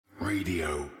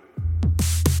Radio.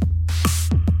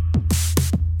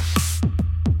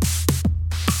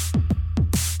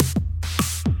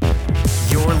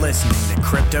 You're listening to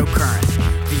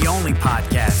Cryptocurrent, the only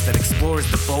podcast that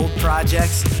explores the bold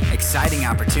projects, exciting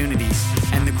opportunities,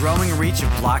 and the growing reach of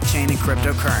blockchain and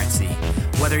cryptocurrency.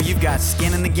 Whether you've got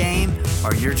skin in the game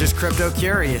or you're just crypto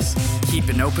curious, keep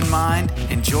an open mind,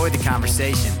 enjoy the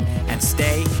conversation, and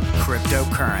stay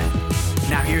cryptocurrent.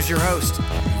 Now here's your host,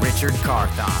 Richard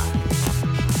Carthon.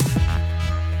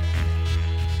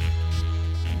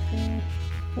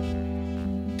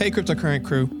 Hey Cryptocurrent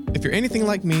crew, if you're anything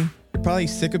like me, you're probably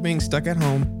sick of being stuck at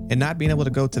home and not being able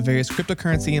to go to various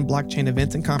cryptocurrency and blockchain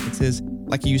events and conferences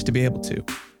like you used to be able to.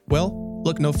 Well,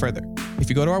 look no further. If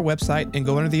you go to our website and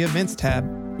go under the events tab,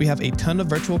 we have a ton of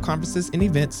virtual conferences and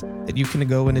events that you can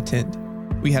go and attend.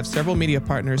 We have several media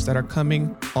partners that are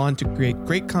coming on to create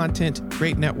great content,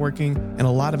 great networking, and a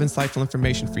lot of insightful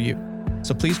information for you.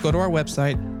 So please go to our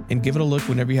website and give it a look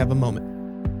whenever you have a moment.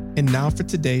 And now for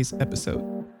today's episode.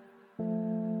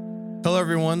 Hello,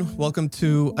 everyone. Welcome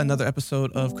to another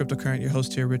episode of Cryptocurrent. Your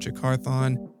host here, Richard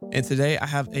Carthon. And today I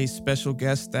have a special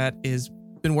guest that has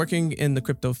been working in the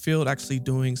crypto field, actually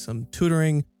doing some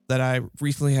tutoring that I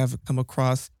recently have come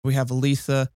across. We have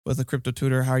Elisa with a crypto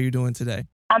tutor. How are you doing today?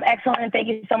 I'm excellent. Thank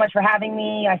you so much for having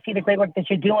me. I see the great work that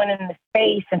you're doing in the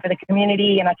space and for the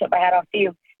community, and I tip my hat off to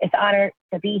you. It's an honor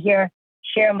to be here,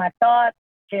 share my thoughts,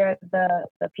 share the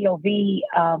POV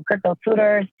crypto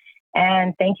tutors,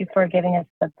 and thank you for giving us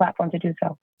the platform to do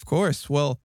so. Of course.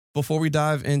 Well, before we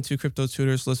dive into crypto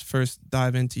tutors, let's first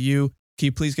dive into you. Can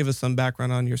you please give us some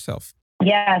background on yourself?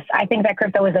 Yes, I think that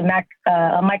crypto is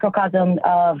a microcosm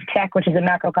of tech, which is a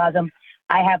macrocosm.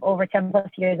 I have over 10 plus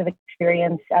years of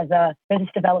experience as a business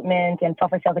development and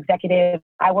software sales executive.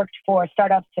 I worked for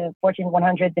startups to Fortune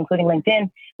 100s, including LinkedIn,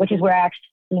 which is where I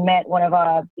actually met one of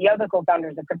the other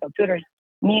co-founders of Crypto Tutors,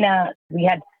 Nina. We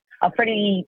had a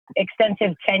pretty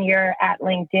extensive tenure at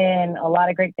LinkedIn. A lot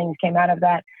of great things came out of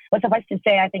that. But suffice to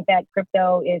say, I think that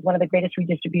crypto is one of the greatest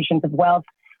redistributions of wealth.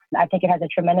 I think it has a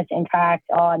tremendous impact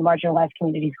on marginalized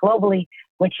communities globally,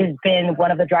 which has been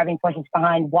one of the driving forces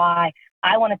behind why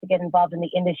I wanted to get involved in the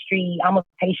industry. I'm a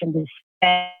patient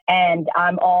and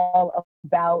I'm all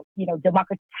about,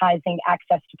 democratizing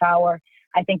access to power.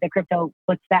 I think that crypto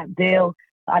puts that bill.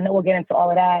 I know we'll get into all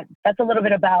of that. That's a little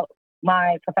bit about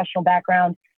my professional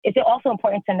background. It's also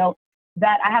important to note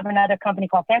that I have another company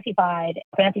called Fancyfied.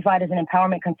 Fancyfied is an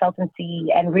empowerment consultancy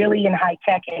and really in high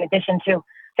tech, in addition to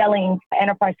selling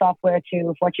enterprise software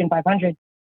to Fortune 500.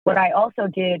 What I also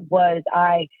did was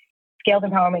I scaled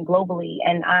empowerment globally,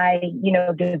 and I,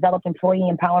 developed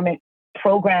employee empowerment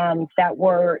programs that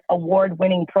were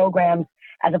award-winning programs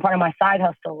as a part of my side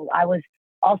hustle. I was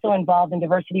also involved in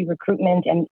diversity recruitment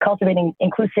and cultivating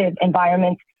inclusive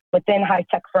environments within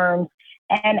high-tech firms.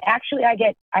 And actually,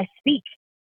 I speak.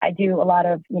 I do a lot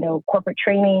of, corporate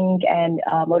training and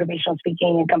motivational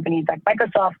speaking in companies like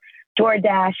Microsoft,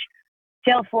 DoorDash,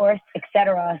 Salesforce,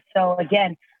 etc. So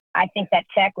again, I think that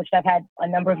tech, which I've had a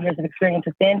number of years of experience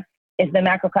within, is the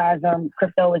macrocosm.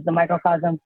 Crypto is the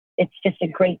microcosm. It's just a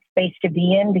great space to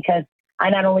be in because I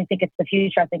not only think it's the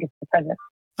future, I think it's the present.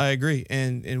 I agree.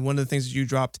 And one of the things that you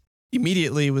dropped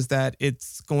immediately was that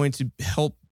it's going to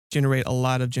help generate a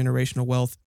lot of generational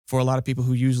wealth for a lot of people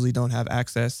who usually don't have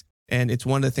access. And it's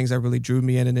one of the things that really drew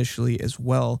me in initially as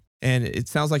well. And it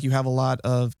sounds like you have a lot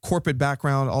of corporate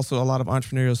background, also a lot of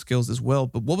entrepreneurial skills as well.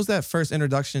 But what was that first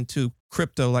introduction to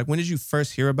crypto? Like, when did you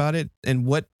first hear about it? And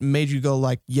what made you go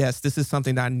like, yes, this is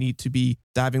something that I need to be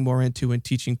diving more into and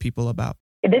teaching people about?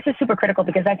 This is super critical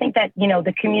because I think that,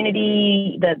 the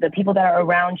community, the people that are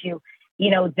around you,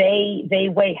 they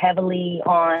weigh heavily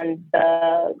on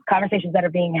the conversations that are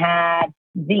being had,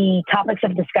 the topics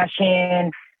of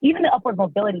discussion, even the upward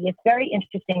mobility. It's very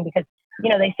interesting because,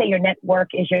 they say your network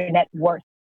is your net worth.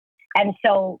 And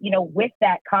so, with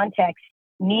that context,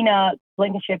 Nina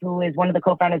Blankenship, who is one of the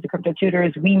co-founders of Crypto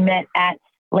Tutors, we met at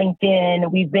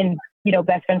LinkedIn. We've been,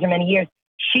 best friends for many years.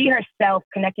 She herself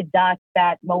connected dots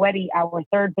that Moetti, our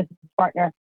third business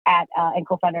partner and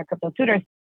co-founder of Crypto Tutors,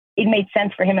 it made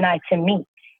sense for him and I to meet.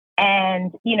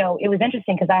 And, it was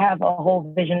interesting because I have a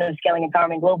whole vision of scaling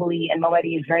empowerment globally, and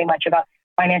Moetti is very much about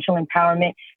financial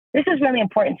empowerment. This is really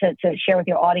important to share with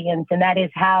your audience, and that is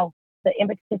how the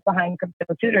impetus behind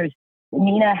Crypto Tutors.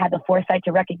 Nina had the foresight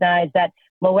to recognize that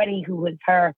Moetti, who was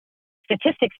her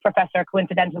statistics professor,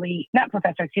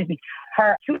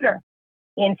 her tutor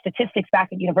in statistics back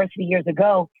at university years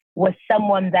ago, was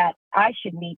someone that I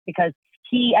should meet because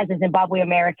he, as a Zimbabwe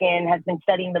American, has been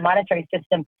studying the monetary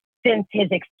system since his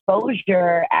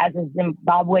exposure as a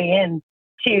Zimbabwean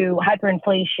to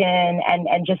hyperinflation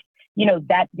and just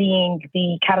that being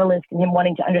the catalyst in him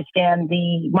wanting to understand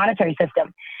the monetary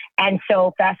system. And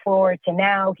so fast forward to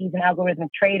now, he's an algorithmic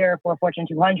trader for Fortune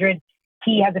 200.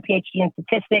 He has a PhD in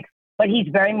statistics, but he's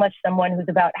very much someone who's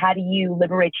about how do you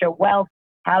liberate your wealth?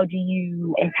 How do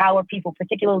you empower people,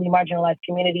 particularly marginalized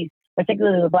communities,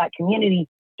 particularly the Black community,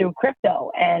 through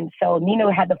crypto? And so Nino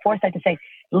had the foresight to say,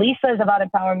 Lisa is about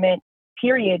empowerment,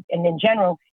 period, and in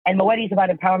general, and Mawedi is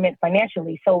about empowerment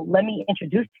financially. So let me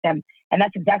introduce them. And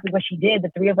that's exactly what she did.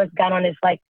 The three of us got on this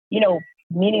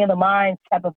meeting of the minds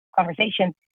type of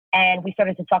conversation. And we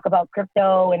started to talk about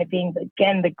crypto and it being,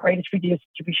 again, the greatest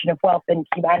redistribution of wealth in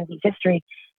humanity's history.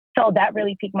 So that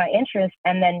really piqued my interest.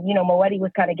 And then, Mawedi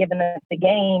was kind of giving us the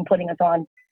game, putting us on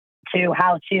to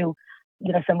how to,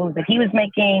 some moves that he was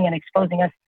making and exposing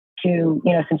us to,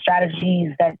 some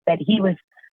strategies that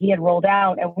he had rolled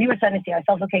out. And we were starting to see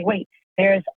ourselves, okay, wait,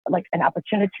 there's like an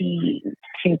opportunity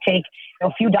to take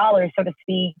a few dollars, so to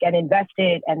speak, and invest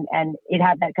it. And it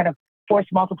had that kind of force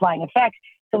multiplying effect.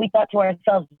 So we thought to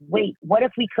ourselves, wait, what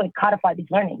if we could codify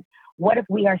these learnings? What if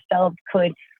we ourselves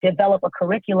could develop a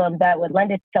curriculum that would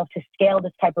lend itself to scale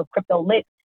this type of crypto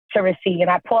literacy? And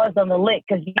I paused on the lit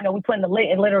because, we put in the lit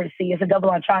in literacy. It's a double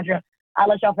entendre. I'll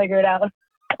let y'all figure it out.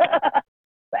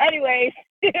 But anyways,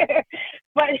 I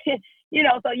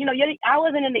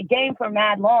wasn't in the game for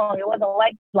mad long. It wasn't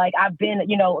like I've been,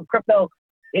 a crypto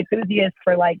enthusiast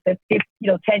for like the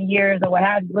 10 years or what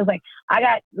have you. It was like I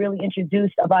got really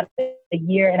introduced about a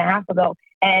year and a half ago,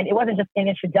 and it wasn't just an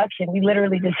introduction. We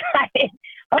literally decided,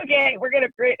 okay, we're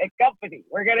gonna create a company.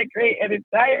 We're gonna create an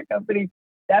entire company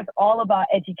that's all about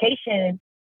education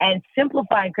and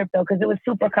simplifying crypto because it was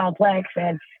super complex.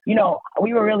 And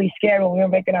we were really scared when we were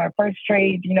making our first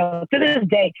trade. To this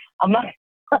day, I'm not.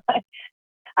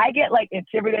 I get like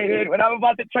intimidated when I'm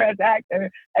about to transact or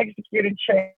execute a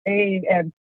trade.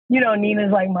 And,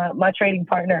 Nina's like my trading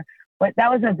partner. But that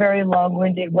was a very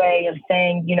long-winded way of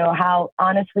saying, how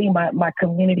honestly my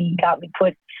community got me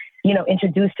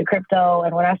introduced to crypto.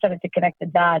 And when I started to connect the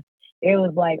dots, it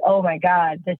was like, oh my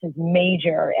God, this is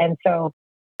major. And so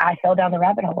I fell down the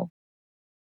rabbit hole.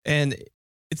 And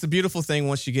it's a beautiful thing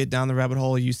once you get down the rabbit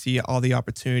hole, you see all the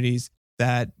opportunities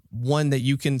that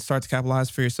you can start to capitalize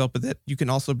for yourself, but that you can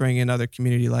also bring in other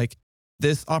community. Like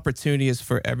this opportunity is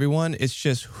for everyone. It's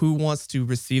just who wants to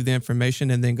receive the information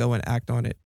and then go and act on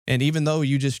it. And even though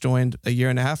you just joined a year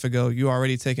and a half ago, you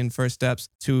already taken first steps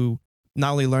to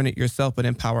not only learn it yourself, but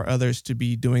empower others to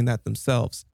be doing that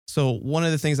themselves. So one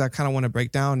of the things I kind of want to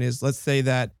break down is, let's say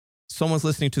that someone's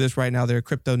listening to this right now, they're a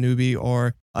crypto newbie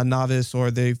or a novice, or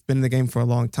they've been in the game for a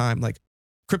long time. Like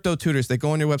Crypto Tutors, they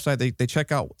go on your website, they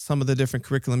check out some of the different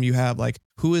curriculum you have. Like,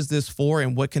 who is this for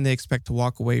and what can they expect to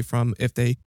walk away from if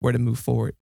they were to move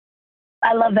forward?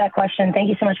 I love that question. Thank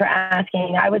you so much for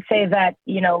asking. I would say that,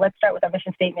 let's start with our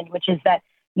mission statement, which is that,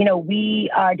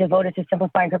 we are devoted to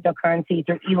simplifying cryptocurrency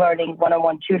through e-learning,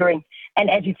 one-on-one tutoring, and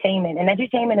edutainment. And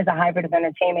edutainment is a hybrid of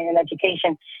entertainment and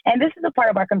education. And this is a part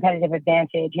of our competitive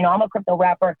advantage. I'm a crypto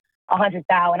rapper,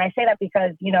 100,000. And I say that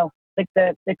because,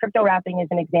 the crypto rapping is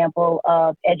an example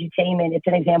of edutainment. It's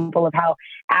an example of how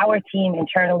our team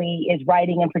internally is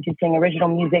writing and producing original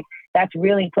music that's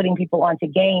really putting people onto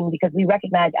game, because we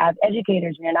recognize as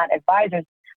educators, we are not advisors,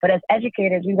 but as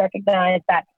educators, we recognize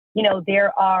that,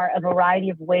 there are a variety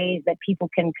of ways that people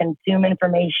can consume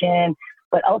information,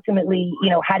 but ultimately,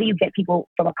 how do you get people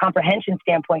from a comprehension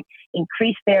standpoint,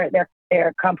 increase their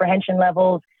comprehension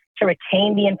levels to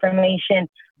retain the information,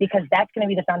 because that's going to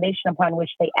be the foundation upon which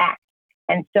they act.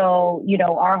 And so,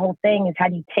 our whole thing is how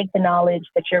do you take the knowledge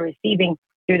that you're receiving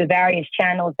through the various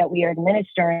channels that we are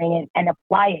administering and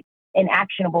apply it in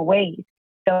actionable ways.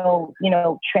 So,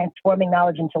 transforming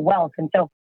knowledge into wealth. And so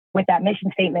with that mission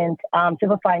statement,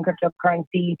 simplifying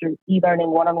cryptocurrency through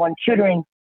e-learning, one-on-one tutoring,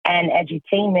 and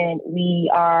edutainment, we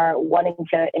are wanting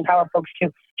to empower folks to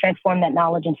transform that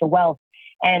knowledge into wealth.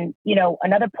 And,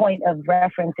 another point of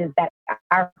reference is that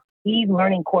our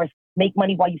e-learning course, Make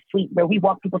Money While You Sleep, where we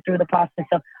walk people through the process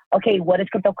of, okay, what is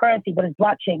cryptocurrency? What is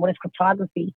blockchain? What is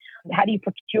cryptography? How do you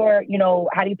procure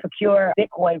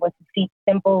Bitcoin? What's the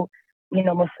simple,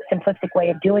 most simplistic way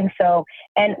of doing so?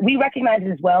 And we recognize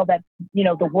as well that,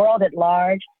 the world at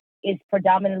large is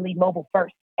predominantly mobile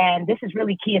first. And this is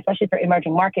really key, especially for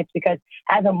emerging markets, because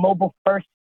as a mobile first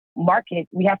market,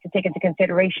 we have to take into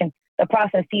consideration the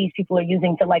processes people are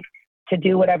using to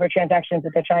do whatever transactions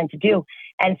that they're trying to do.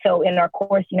 And so in our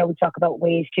course, we talk about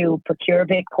ways to procure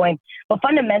Bitcoin, but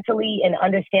fundamentally in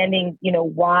understanding,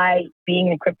 why being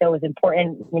in crypto is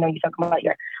important. You talk about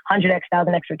your 100x,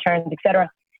 1000x returns, et cetera.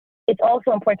 It's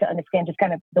also important to understand just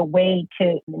kind of the way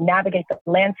to navigate the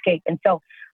landscape. And so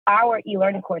our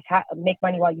e-learning course, Make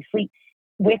Money While You Sleep,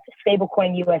 with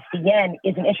stablecoin USDN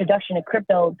is an introduction to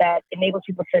crypto that enables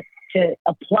people to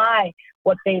apply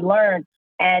what they learn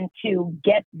and to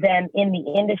get them in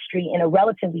the industry in a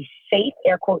relatively safe,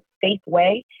 air quote, safe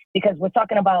way, because we're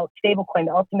talking about stablecoin.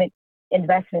 The ultimate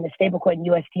investment is stablecoin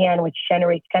USDN, which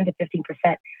generates 10 to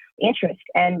 15% interest.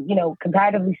 And,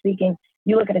 comparatively speaking,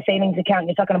 you look at a savings account,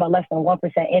 you're talking about less than 1%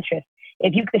 interest.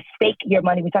 If you could stake your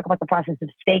money, we talk about the process of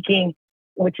staking,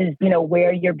 which is,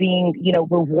 where you're being,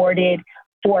 rewarded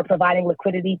for providing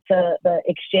liquidity to the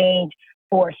exchange,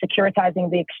 for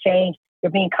securitizing the exchange.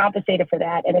 You're being compensated for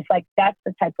that. And it's like, that's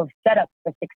the type of setup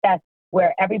for success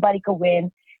where everybody could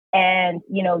win. And,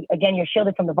 again, you're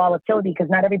shielded from the volatility because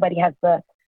not everybody has the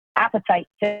appetite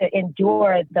to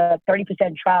endure the 30%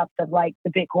 drops of like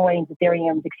the Bitcoins,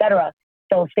 Ethereums, et cetera.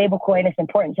 So stablecoin, is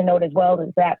important to note as well,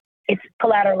 is that it's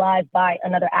collateralized by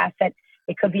another asset.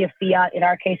 It could be a fiat. In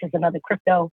our case, it's another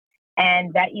crypto.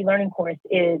 And that e-learning course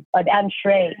is an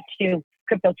entree to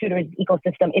Crypto Tutors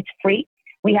ecosystem. It's free.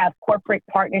 We have corporate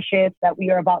partnerships that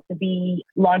we are about to be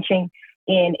launching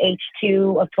in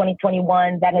H2 of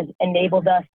 2021 that has enabled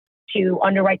us to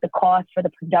underwrite the cost for the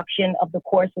production of the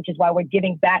course, which is why we're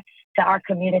giving back to our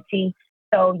community.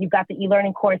 So you've got the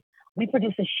e-learning course. We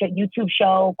produce a YouTube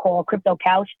show called Crypto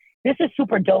Couch. This is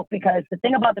super dope because the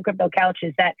thing about the Crypto Couch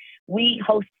is that we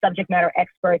host subject matter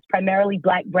experts, primarily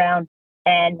Black, brown,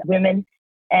 and women.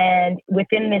 And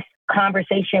within this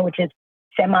conversation, which is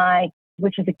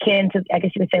akin to, I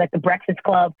guess you would say, like the Breakfast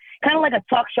Club, kind of like a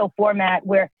talk show format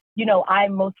where, I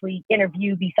mostly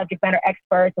interview these subject matter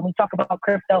experts and we talk about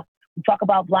crypto, we talk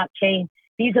about blockchain.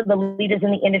 These are the leaders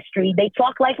in the industry. They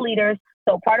talk like leaders.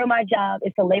 So part of my job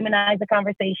is to laymanize the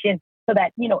conversation so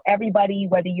that, everybody,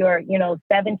 whether you're,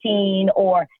 17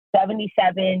 or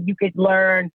 77, you could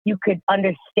learn, you could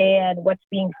understand what's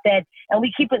being said. And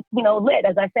we keep it, lit.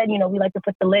 As I said, we like to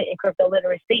put the lit in crypto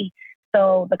literacy.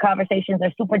 So the conversations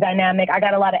are super dynamic. I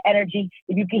got a lot of energy.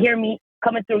 If you can hear me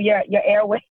coming through your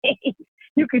airways,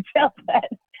 you could tell that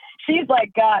she's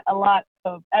like got a lot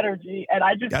of energy, and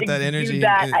I just got that energy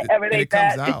that. And it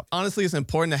comes out. Honestly, it's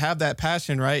important to have that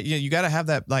passion, right? You got to have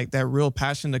that that real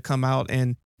passion to come out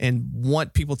and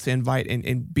want people to invite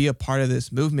and be a part of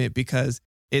this movement, because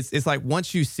it's like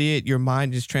once you see it, your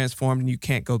mind is transformed and you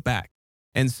can't go back.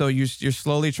 And so you're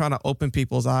slowly trying to open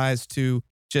people's eyes to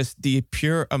just the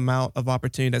pure amount of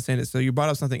opportunity that's in it. So you brought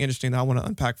up something interesting that I want to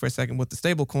unpack for a second with the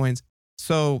stable coins.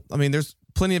 So, I mean, there's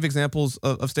plenty of examples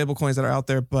of stable coins that are out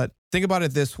there, but think about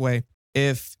it this way.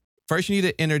 If first you need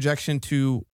an interjection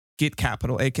to get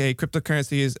capital, aka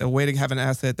cryptocurrency is a way to have an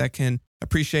asset that can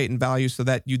appreciate in value so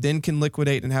that you then can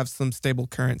liquidate and have some stable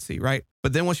currency, right?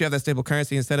 But then once you have that stable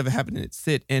currency, instead of having it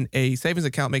sit in a savings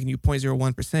account making you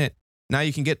 0.01%, now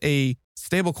you can get a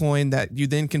stable coin that you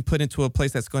then can put into a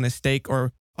place that's going to stake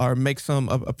or make some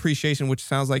appreciation, which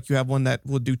sounds like you have one that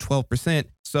will do 12%.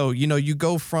 So, you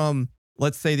go from,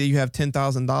 let's say that you have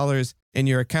 $10,000 in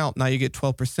your account. Now you get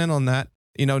 12% on that.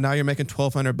 Now you're making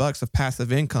 $1,200 of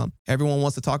passive income. Everyone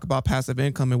wants to talk about passive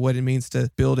income and what it means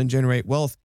to build and generate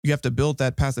wealth. You have to build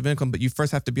that passive income, but you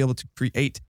first have to be able to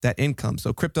create that income.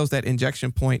 So crypto's that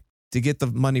injection point to get the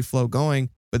money flow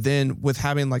going. But then with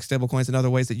having like stable coins and other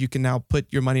ways that you can now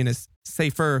put your money in a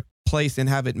safer place and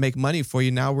have it make money for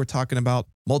you. Now we're talking about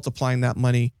multiplying that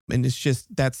money. And it's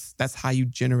just, that's how you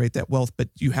generate that wealth. But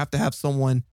you have to have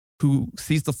someone who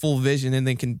sees the full vision and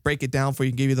then can break it down for you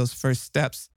and give you those first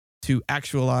steps to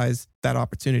actualize that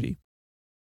opportunity.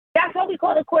 That's what we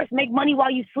call the course, Make Money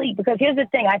While You Sleep. Because here's the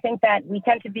thing, I think that we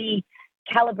tend to be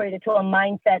calibrated to a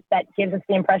mindset that gives us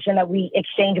the impression that we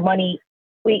exchange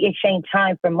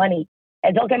time for money.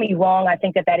 And don't get me wrong, I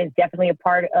think that is definitely a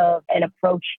part of an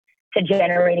approach to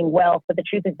generating wealth. But the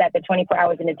truth is that there's 24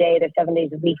 hours in a day, there's 7 days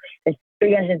a week, there's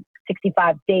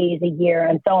 365 days a year,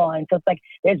 and so on. So it's like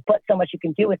there's but so much you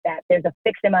can do with that. There's a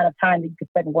fixed amount of time that you can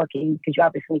spend working because you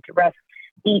obviously need to rest,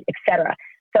 eat, etc.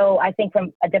 So I think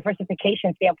from a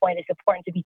diversification standpoint, it's important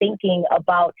to be thinking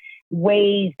about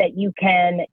ways that you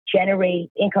can generate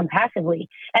income passively.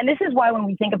 And this is why when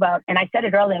we think about, and I said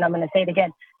it earlier and I'm going to say it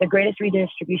again, the greatest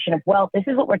redistribution of wealth, this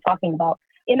is what we're talking about.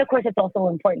 In the course, it's also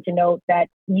important to note that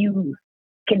you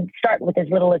can start with as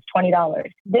little as $20.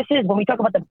 This is when we talk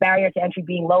about the barrier to entry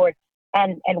being lowered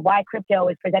and why crypto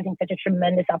is presenting such a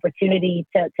tremendous opportunity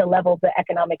to level the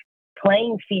economic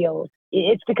playing field.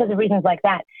 It's because of reasons like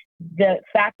that. The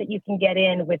fact that you can get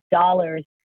in with dollars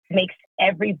makes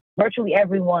virtually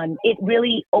everyone, it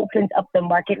really opens up the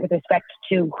market with respect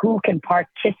to who can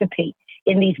participate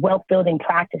in these wealth building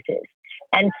practices.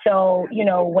 And so,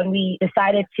 when we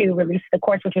decided to release the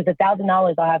course, which was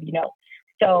 $1,000, I'll have you know.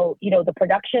 So, the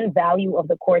production value of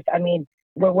the course, I mean,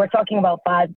 we're talking about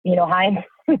high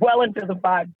well into the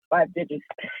five digits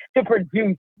to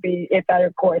produce the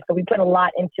entire course. So we put a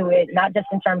lot into it, not just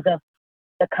in terms of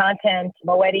the content.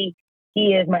 Moetti,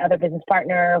 he is my other business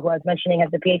partner who I was mentioning, has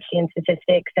a PhD in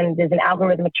statistics and is an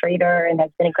algorithmic trader and has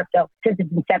been in crypto since its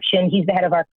inception. He's the head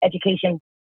of our education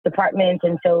department.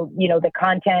 And so, the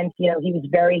content, he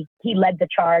led the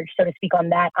charge, so to speak, on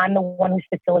that. I'm the one who's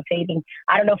facilitating.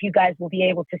 I don't know if you guys will be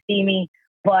able to see me,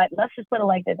 but let's just put it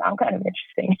like this. I'm kind of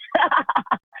interesting.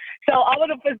 So I'm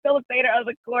the facilitator of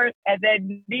the course, and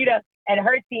then Nita and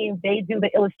her team, they do the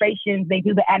illustrations, they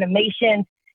do the animations.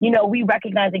 We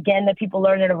recognize, again, that people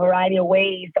learn in a variety of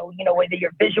ways. So, whether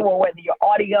you're visual, whether you're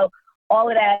audio, all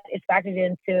of that is factored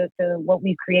into what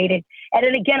we've created. And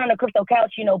then again, on the Crypto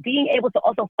Couch, being able to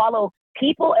also follow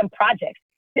people and projects.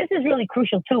 This is really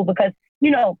crucial too, because,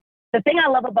 the thing I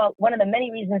love about one of the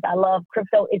many reasons I love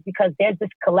crypto is because there's this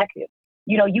collective.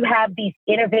 You have these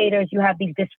innovators, you have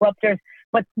these disruptors,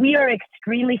 but we are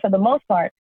extremely, for the most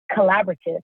part,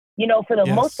 collaborative. For the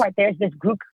most part, there's this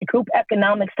group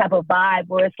economics type of vibe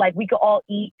where it's like we could all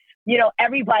eat,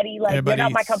 everybody they're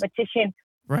not my competition.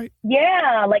 Right.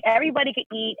 Yeah, everybody could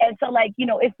eat. And so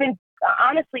it's been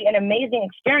honestly an amazing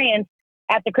experience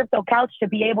at the Crypto Couch to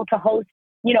be able to host,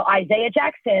 Isaiah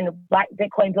Jackson, Black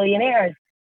Bitcoin billionaires.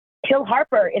 Hill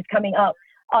Harper is coming up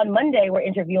on Monday. We're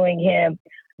interviewing him.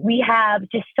 We have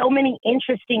just so many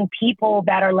interesting people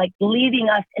that are leading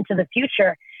us into the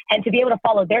future, and to be able to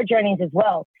follow their journeys as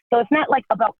well. So it's not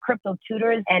about crypto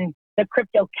tutors and the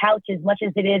Crypto Couch as much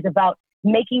as it is about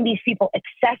making these people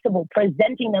accessible,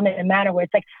 presenting them in a manner where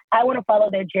it's I want to follow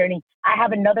their journey. I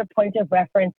have another point of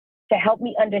reference to help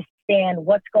me understand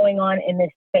what's going on in this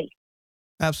space.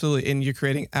 Absolutely. And you're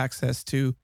creating access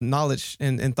to knowledge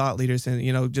and thought leaders.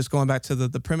 And, just going back to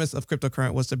the premise of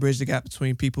Cryptocurrent was to bridge the gap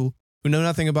between people who know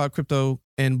nothing about crypto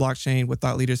and blockchain with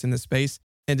thought leaders in this space,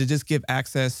 and to just give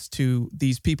access to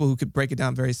these people who could break it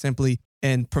down very simply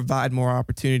and provide more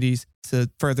opportunities to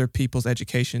further people's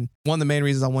education. One of the main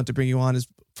reasons I want to bring you on is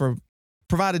for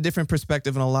provide a different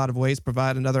perspective in a lot of ways,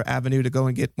 provide another avenue to go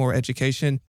and get more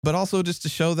education, but also just to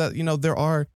show that, there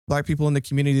are Black people in the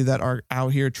community that are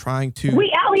out here trying to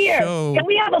show Can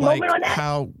we have a moment on that?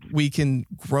 How we can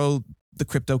grow the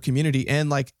crypto community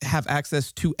and have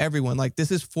access to everyone.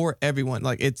 This is for everyone.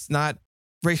 It's not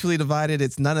racially divided.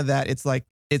 It's none of that.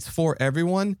 It's for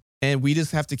everyone. And we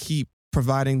just have to keep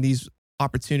providing these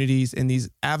opportunities and these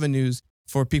avenues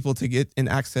for people to get and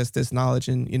access this knowledge.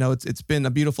 And, it's been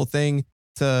a beautiful thing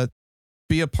to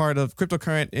be a part of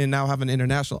Cryptocurrent and now have an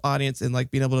international audience and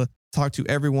being able to talk to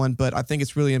everyone. But I think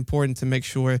it's really important to make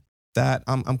sure that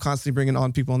I'm constantly bringing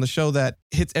on people on the show that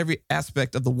hits every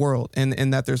aspect of the world,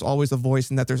 and that there's always a voice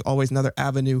and that there's always another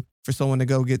avenue for someone to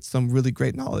go get some really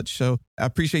great knowledge. So I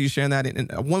appreciate you sharing that.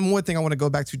 And one more thing I want to go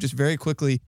back to just very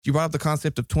quickly, you brought up the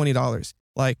concept of $20,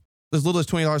 as little as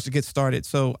 $20 to get started.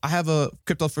 So I have a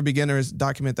Crypto for Beginners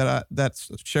document that's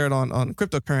shared on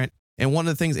Cryptocurrent. And one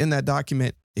of the things in that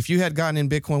document, if you had gotten in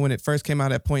Bitcoin when it first came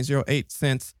out at 0.08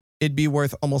 cents, it'd be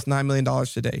worth almost $9 million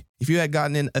today. If you had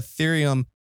gotten in Ethereum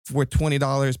for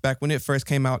 $20 back when it first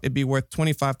came out, it'd be worth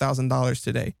 $25,000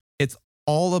 today. It's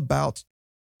all about,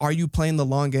 are you playing the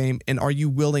long game and are you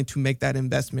willing to make that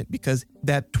investment? Because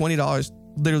that $20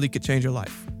 literally could change your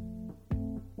life.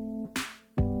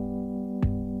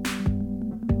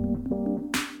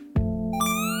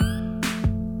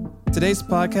 Today's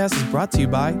podcast is brought to you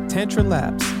by Tantra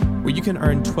Labs, where you can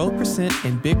earn 12%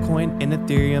 in Bitcoin and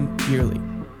Ethereum yearly.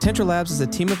 Tantra Labs is a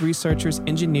team of researchers,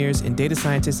 engineers, and data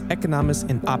scientists, economists,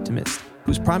 and optimists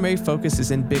whose primary focus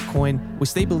is in Bitcoin,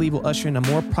 which they believe will usher in a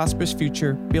more prosperous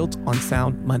future built on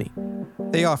sound money.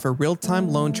 They offer real-time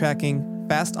loan tracking,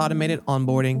 fast automated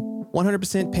onboarding,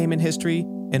 100% payment history,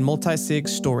 and multi-sig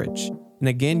storage. And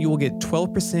again, you will get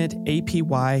 12%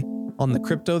 APY on the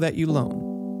crypto that you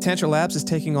loan. Tantra Labs is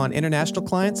taking on international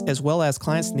clients as well as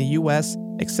clients in the US,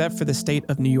 except for the state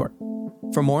of New York.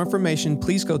 For more information,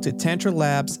 please go to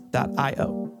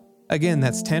tantralabs.io. Again,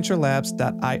 that's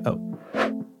tantralabs.io.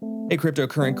 Hey,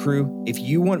 Cryptocurrent crew, if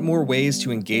you want more ways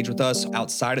to engage with us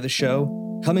outside of the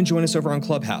show, come and join us over on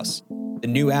Clubhouse, the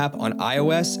new app on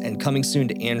iOS and coming soon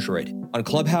to Android. On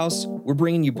Clubhouse, we're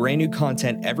bringing you brand new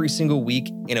content every single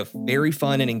week in a very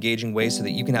fun and engaging way so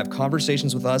that you can have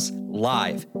conversations with us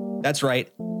live. That's right,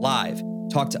 live.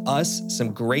 Talk to us,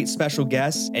 some great special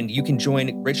guests, and you can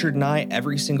join Richard and I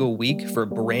every single week for a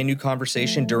brand new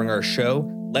conversation during our show,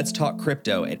 Let's Talk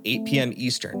Crypto at 8 p.m.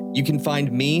 Eastern. You can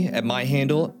find me at my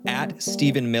handle at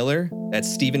Stephen Miller. That's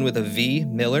Stephen with a V,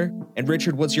 Miller. And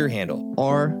Richard, what's your handle?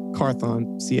 R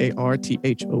Carthon,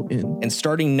 Carthon. And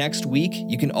starting next week,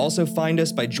 you can also find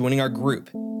us by joining our group.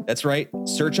 That's right.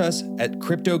 Search us at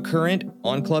Cryptocurrent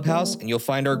on Clubhouse and you'll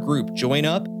find our group. Join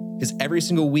up because every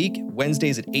single week,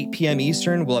 Wednesdays at 8 p.m.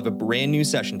 Eastern, we'll have a brand new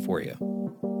session for you.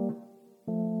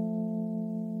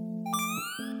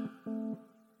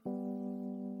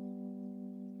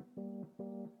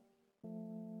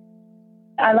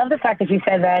 I love the fact that you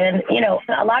said that. And,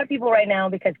 a lot of people right now,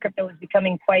 because crypto is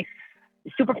becoming quite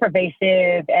super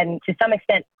pervasive and to some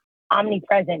extent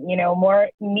omnipresent, more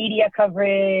media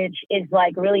coverage is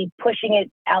like really pushing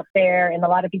it out there. And a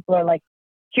lot of people are like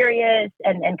curious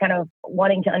and kind of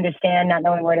wanting to understand, not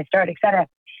knowing where to start, et cetera.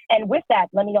 And with that,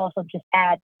 let me also just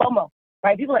add FOMO,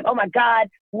 right? People are like, oh my God,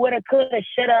 woulda, coulda,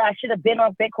 shoulda, I should have been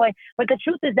on Bitcoin. But the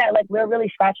truth is that we're really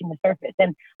scratching the surface.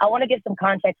 And I want to give some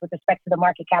context with respect to the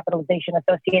market capitalization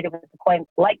associated with a coin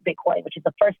like Bitcoin, which is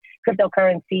the first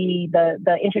cryptocurrency.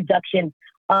 The introduction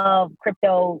of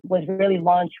crypto was really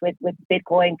launched with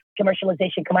Bitcoin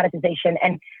commercialization, commoditization.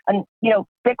 And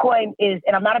Bitcoin is,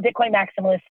 and I'm not a Bitcoin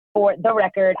maximalist for the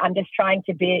record. I'm just trying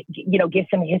to give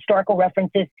some historical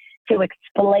references to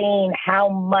explain how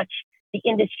much the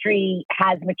industry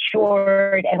has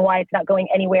matured and why it's not going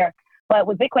anywhere. But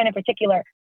with Bitcoin in particular,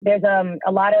 there's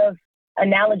a lot of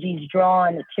analogies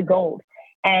drawn to gold.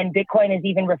 And Bitcoin is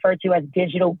even referred to as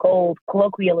digital gold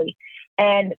colloquially.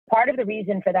 And part of the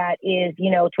reason for that is,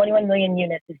 21 million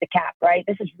units is the cap, right?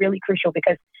 This is really crucial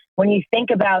because when you think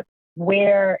about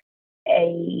where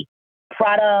a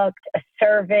product, a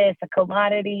service, a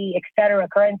commodity, et cetera,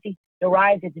 currency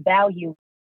derives its value,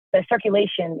 the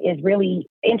circulation is really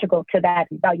integral to that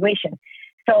valuation.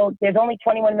 So there's only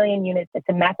 21 million units. It's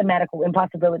a mathematical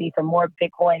impossibility for more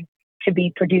Bitcoin to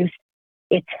be produced.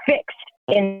 It's fixed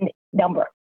in number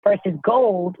versus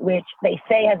gold, which they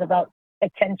say has about a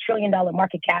 $10 trillion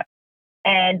market cap.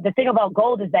 And the thing about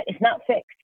gold is that it's not fixed,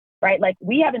 right?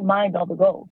 We haven't mined all the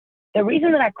gold. The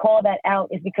reason that I call that out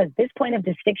is because this point of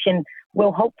distinction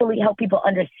will hopefully help people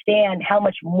understand how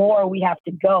much more we have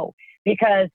to go.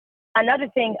 Because another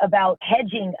thing about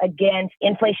hedging against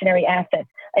inflationary assets,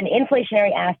 an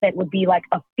inflationary asset would be like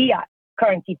a fiat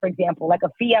currency, for example. Like a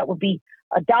fiat would be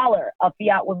 $1, a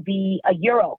fiat would be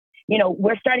 €1.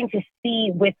 We're starting to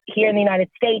see here in the United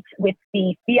States with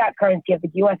the fiat currency of the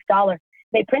US dollar,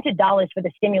 they printed dollars for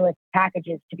the stimulus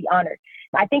packages to be honored.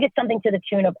 I think it's something to the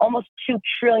tune of almost $2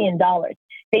 trillion.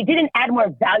 They didn't add more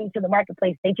value to the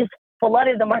marketplace. They just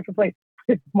flooded the marketplace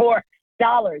with more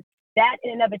dollars. That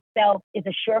in and of itself is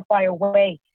a surefire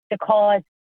way to cause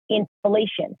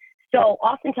inflation. So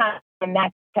oftentimes when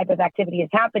that type of activity is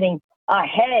happening, a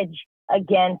hedge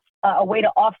against a way to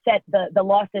offset the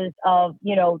losses of,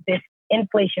 this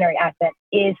inflationary asset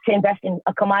is to invest in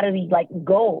a commodity like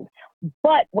gold.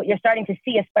 But what you're starting to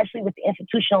see, especially with the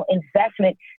institutional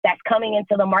investment that's coming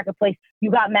into the marketplace,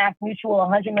 you got MassMutual,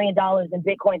 $100 million in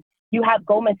Bitcoin. You have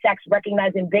Goldman Sachs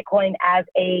recognizing Bitcoin as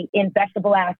a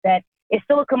investable asset. It's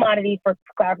still a commodity for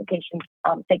clarification's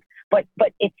sake, but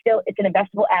it's an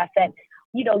investable asset.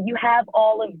 You have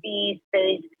all of these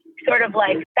sort of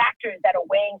factors that are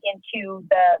weighing into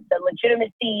the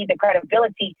legitimacy, the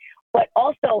credibility, but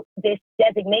also this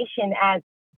designation as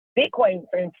Bitcoin,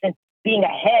 for instance, being a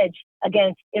hedge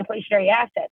against inflationary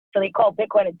assets. So they call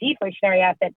Bitcoin a deflationary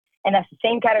asset, and that's the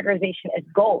same categorization as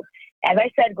gold. As I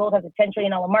said, gold has a $10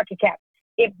 trillion market cap.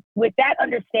 With that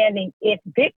understanding, if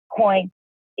Bitcoin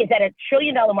is at $1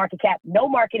 trillion market cap, no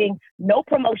marketing, no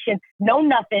promotion, no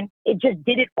nothing, it just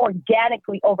did it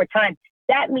organically over time.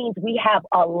 That means we have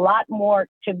a lot more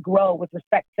to grow with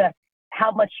respect to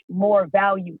how much more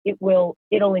value it'll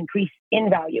increase in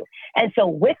value. And so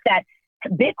with that,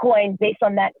 Bitcoin, based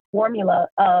on that formula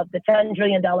of the $10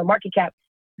 trillion market cap,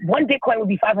 one Bitcoin would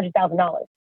be $500,000.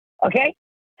 Okay?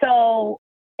 So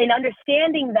in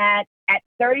understanding that at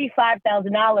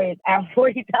 $35,000, at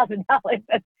 $40,000,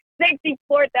 that's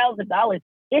 $64,000,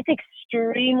 it's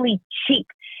extremely cheap.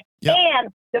 Yep. And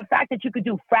the fact that you could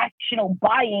do fractional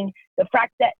buying, the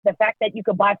fact that you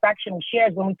could buy fractional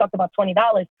shares when we talked about $20,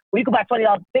 well, you could buy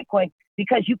 $20 Bitcoin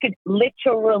because you could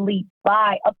literally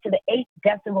buy up to the 8th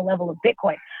decimal level of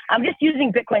Bitcoin. I'm just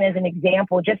using Bitcoin as an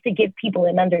example just to give people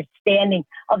an understanding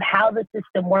of how the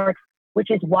system works, which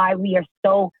is why we are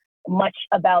so much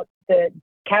about the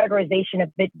categorization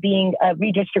of it being a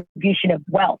redistribution of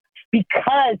wealth,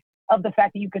 because of the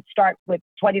fact that you could start with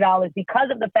 $20, because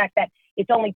of the fact that it's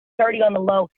only 30 on the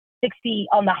low, 60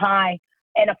 on the high,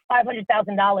 and a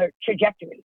 $500,000 trajectory.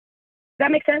 Does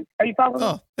that make sense? Are you following?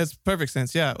 Oh, that's perfect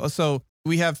sense. Yeah. So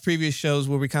we have previous shows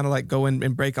where we kind of go in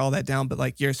and break all that down,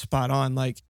 but you're spot on.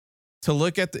 To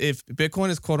look at if Bitcoin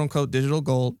is quote unquote digital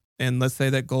gold, and let's say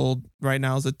that gold right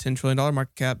now is a $10 trillion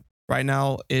market cap. Right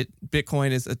now,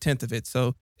 Bitcoin is a tenth of it.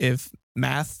 So if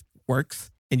math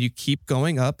works, and you keep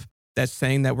going up, that's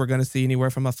saying that we're going to see anywhere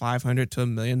from a $500 to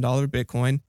 $1 million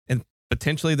Bitcoin and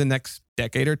potentially the next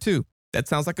decade or two. That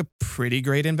sounds like a pretty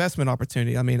great investment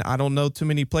opportunity. I mean, I don't know too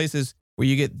many places where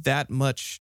you get that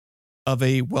much of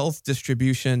a wealth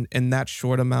distribution in that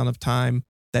short amount of time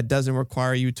that doesn't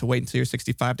require you to wait until you're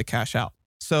 65 to cash out.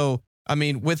 So, I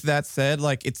mean, with that said,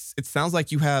 like it sounds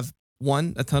like you have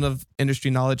a ton of industry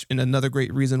knowledge, and another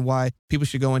great reason why people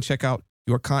should go and check out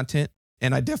your content.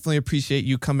 And I definitely appreciate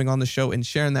you coming on the show and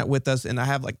sharing that with us. And I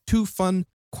have like 2 fun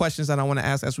questions that I want to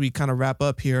ask as we kind of wrap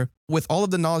up here. With all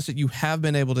of the knowledge that you have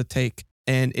been able to take,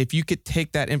 and if you could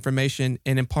take that information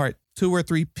and impart 2 or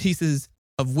 3 pieces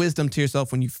of wisdom to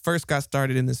yourself when you first got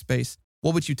started in this space,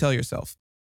 what would you tell yourself?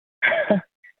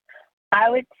 I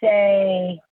would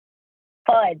say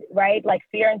FUD, right? Like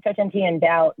fear, uncertainty, and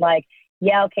doubt. Like,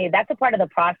 yeah, okay, that's a part of the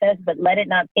process, but let it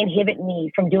not inhibit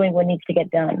me from doing what needs to get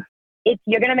done.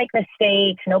 You're going to make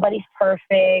mistakes. Nobody's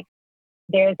perfect.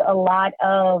 There's a lot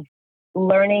of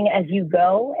learning as you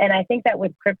go. And I think that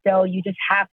with crypto, you just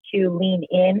have to lean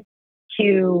in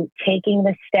to taking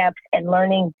the steps and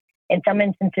learning in some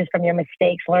instances from your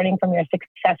mistakes, learning from your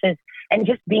successes, and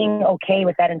just being okay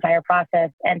with that entire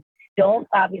process. And don't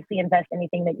obviously invest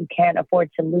anything that you can't afford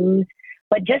to lose,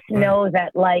 but just know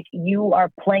that like you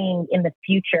are playing in the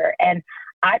future. And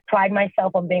I pride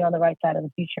myself on being on the right side of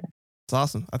the future. It's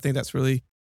awesome. I think that's really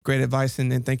great advice.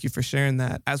 And thank you for sharing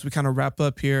that. As we kind of wrap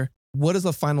up here, what is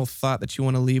a final thought that you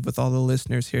want to leave with all the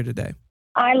listeners here today?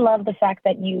 I love the fact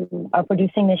that you are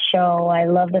producing this show. I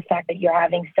love the fact that you're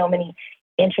having so many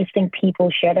interesting people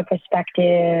share their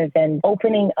perspectives and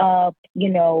opening up,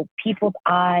 people's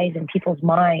eyes and people's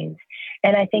minds.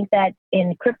 And I think that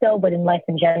in crypto, but in life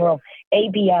in general,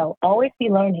 ABL, always be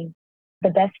learning. The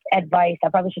best advice, I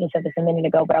probably should have said this a minute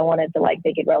ago, but I wanted to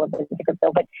make it relevant to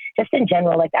crypto. But just in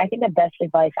general, I think the best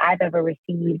advice I've ever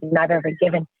received and I've ever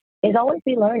given is always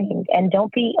be learning, and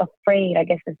don't be afraid. I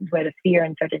guess this is where the fear,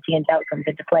 uncertainty, and doubt comes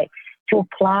into play, to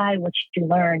apply what you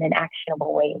learn in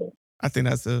actionable ways. I think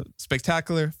that's a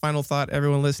spectacular final thought.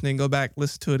 Everyone listening, go back,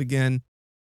 listen to it again.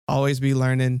 Always be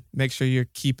learning. Make sure you're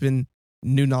keeping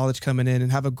new knowledge coming in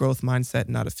and have a growth mindset,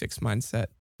 not a fixed mindset.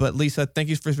 But Lisa, thank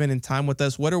you for spending time with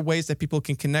us. What are ways that people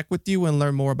can connect with you and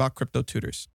learn more about Crypto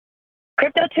Tutors?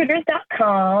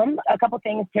 CryptoTutors.com. A couple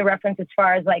things to reference as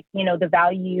far as the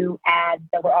value adds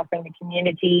that we're offering the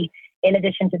community. In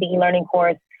addition to the e-learning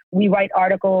course, we write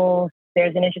articles.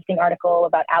 There's an interesting article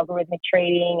about algorithmic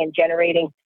trading and generating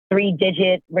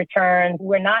 3-digit returns.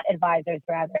 We're not advisors,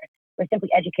 rather. We're simply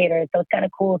educators. So it's kind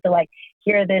of cool to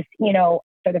hear this,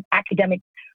 sort of academic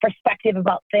perspective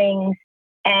about things.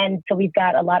 And so we've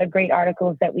got a lot of great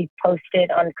articles that we've posted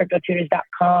on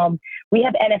CryptoTutors.com. We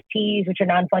have NFTs, which are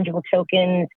non-fungible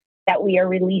tokens that we are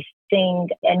releasing.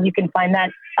 And you can find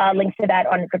that links to that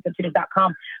on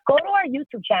CryptoTutors.com. Go to our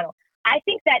YouTube channel. I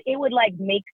think that it would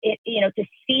make it, to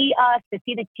see us, to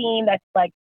see the team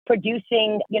that's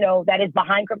producing, that is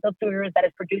behind Crypto Tutors, that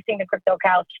is producing the Crypto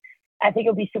Couch. I think it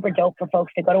would be super dope for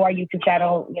folks to go to our YouTube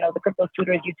channel, the Crypto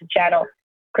Tutors YouTube channel,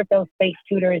 Crypto Space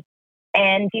Tutors,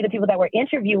 and see the people that we're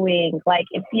interviewing.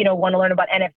 If you want to learn about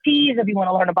NFTs, if you want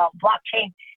to learn about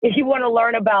blockchain, if you want to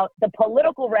learn about the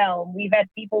political realm, we've had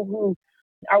people who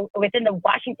are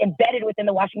embedded within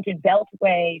the Washington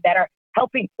Beltway that are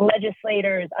helping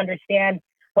legislators understand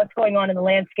what's going on in the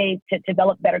landscape to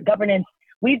develop better governance.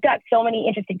 We've got so many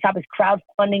interesting topics: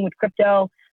 crowdfunding with crypto,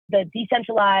 the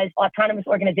decentralized autonomous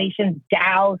organizations,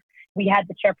 DAOs. We had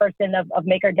the chairperson of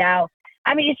MakerDAO.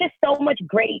 I mean, it's just so much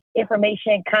great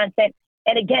information, content.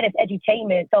 And again, it's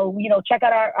edutainment. So, check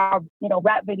out our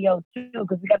rap videos too,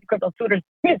 because we got the Crypto Tutors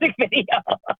music video.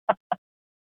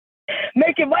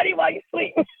 Making money while you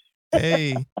sleep.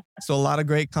 Hey, so a lot of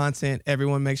great content.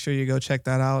 Everyone, make sure you go check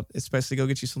that out, especially go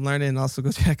get you some learning, and also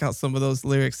go check out some of those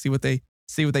lyrics, see what they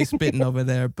spitting over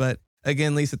there. But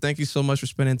again, Lisa, thank you so much for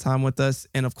spending time with us.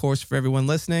 And of course, for everyone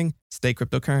listening, stay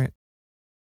cryptocurrent.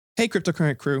 Hey,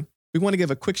 Cryptocurrent crew. We want to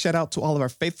give a quick shout out to all of our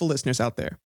faithful listeners out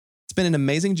there. It's been an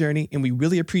amazing journey, and we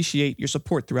really appreciate your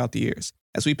support throughout the years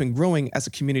as we've been growing as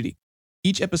a community.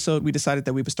 Each episode, we decided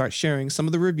that we would start sharing some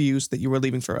of the reviews that you were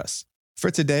leaving for us.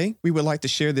 For today, we would like to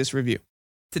share this review.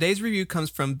 Today's review comes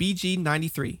from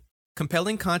BG93.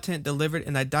 Compelling content delivered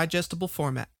in a digestible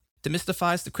format.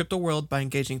 Demystifies the crypto world by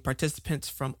engaging participants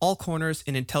from all corners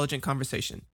in intelligent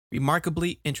conversation.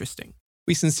 Remarkably interesting.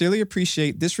 We sincerely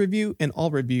appreciate this review and all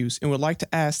reviews, and would like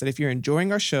to ask that if you're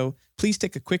enjoying our show, please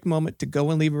take a quick moment to go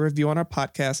and leave a review on our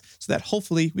podcast so that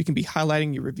hopefully we can be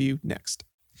highlighting your review next.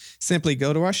 Simply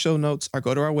go to our show notes or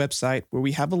go to our website where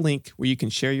we have a link where you can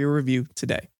share your review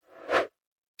today.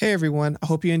 Hey everyone, I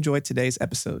hope you enjoyed today's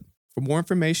episode. For more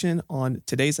information on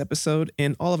today's episode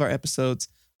and all of our episodes,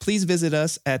 please visit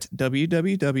us at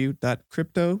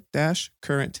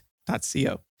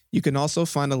www.crypto-current.co. You can also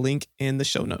find a link in the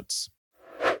show notes.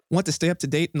 Want to stay up to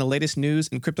date in the latest news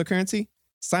in cryptocurrency?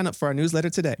 Sign up for our newsletter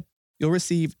today. You'll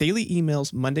receive daily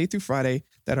emails Monday through Friday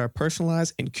that are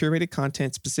personalized and curated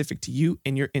content specific to you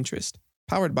and your interest,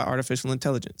 powered by artificial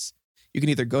intelligence. You can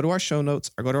either go to our show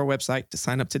notes or go to our website to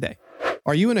sign up today.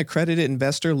 Are you an accredited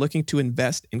investor looking to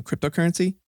invest in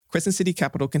cryptocurrency? Crescent City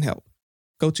Capital can help.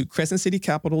 Go to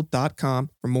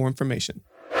crescentcitycapital.com for more information.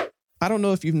 I don't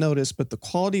know if you've noticed, but the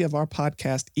quality of our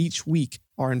podcast each week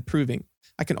are improving.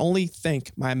 I can only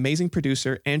thank my amazing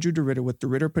producer, Andrew DeRitter with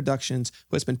DeRitter Productions,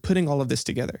 who has been putting all of this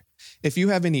together. If you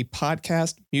have any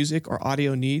podcast, music, or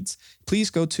audio needs, please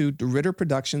go to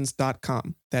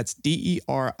DeRitterProductions.com. That's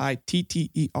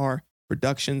DERITTER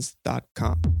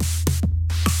Productions.com.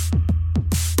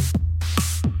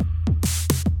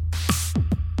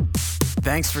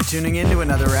 Thanks for tuning in to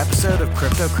another episode of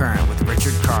Cryptocurrent with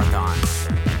Richard Carthon.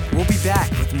 We'll be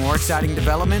back with more exciting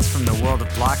developments from the world of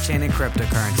blockchain and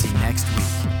cryptocurrency next week.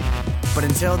 But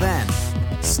until then,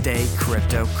 stay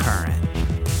cryptocurrent.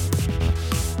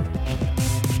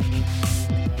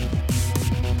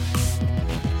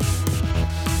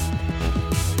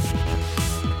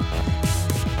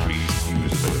 Please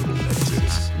use available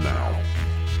exits now.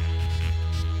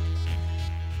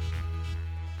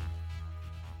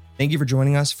 Thank you for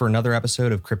joining us for another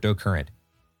episode of Cryptocurrent.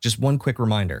 Just one quick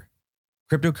reminder.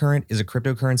 Cryptocurrent is a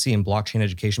cryptocurrency and blockchain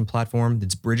education platform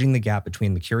that's bridging the gap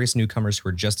between the curious newcomers who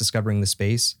are just discovering the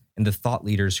space and the thought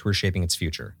leaders who are shaping its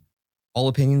future. All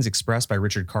opinions expressed by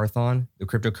Richard Carthon, the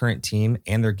Cryptocurrent team,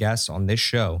 and their guests on this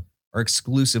show are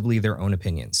exclusively their own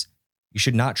opinions. You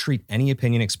should not treat any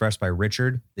opinion expressed by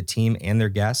Richard, the team, and their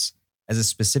guests as a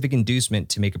specific inducement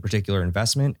to make a particular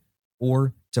investment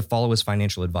or to follow his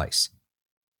financial advice.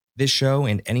 This show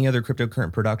and any other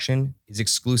Cryptocurrent production is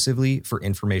exclusively for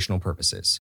informational purposes.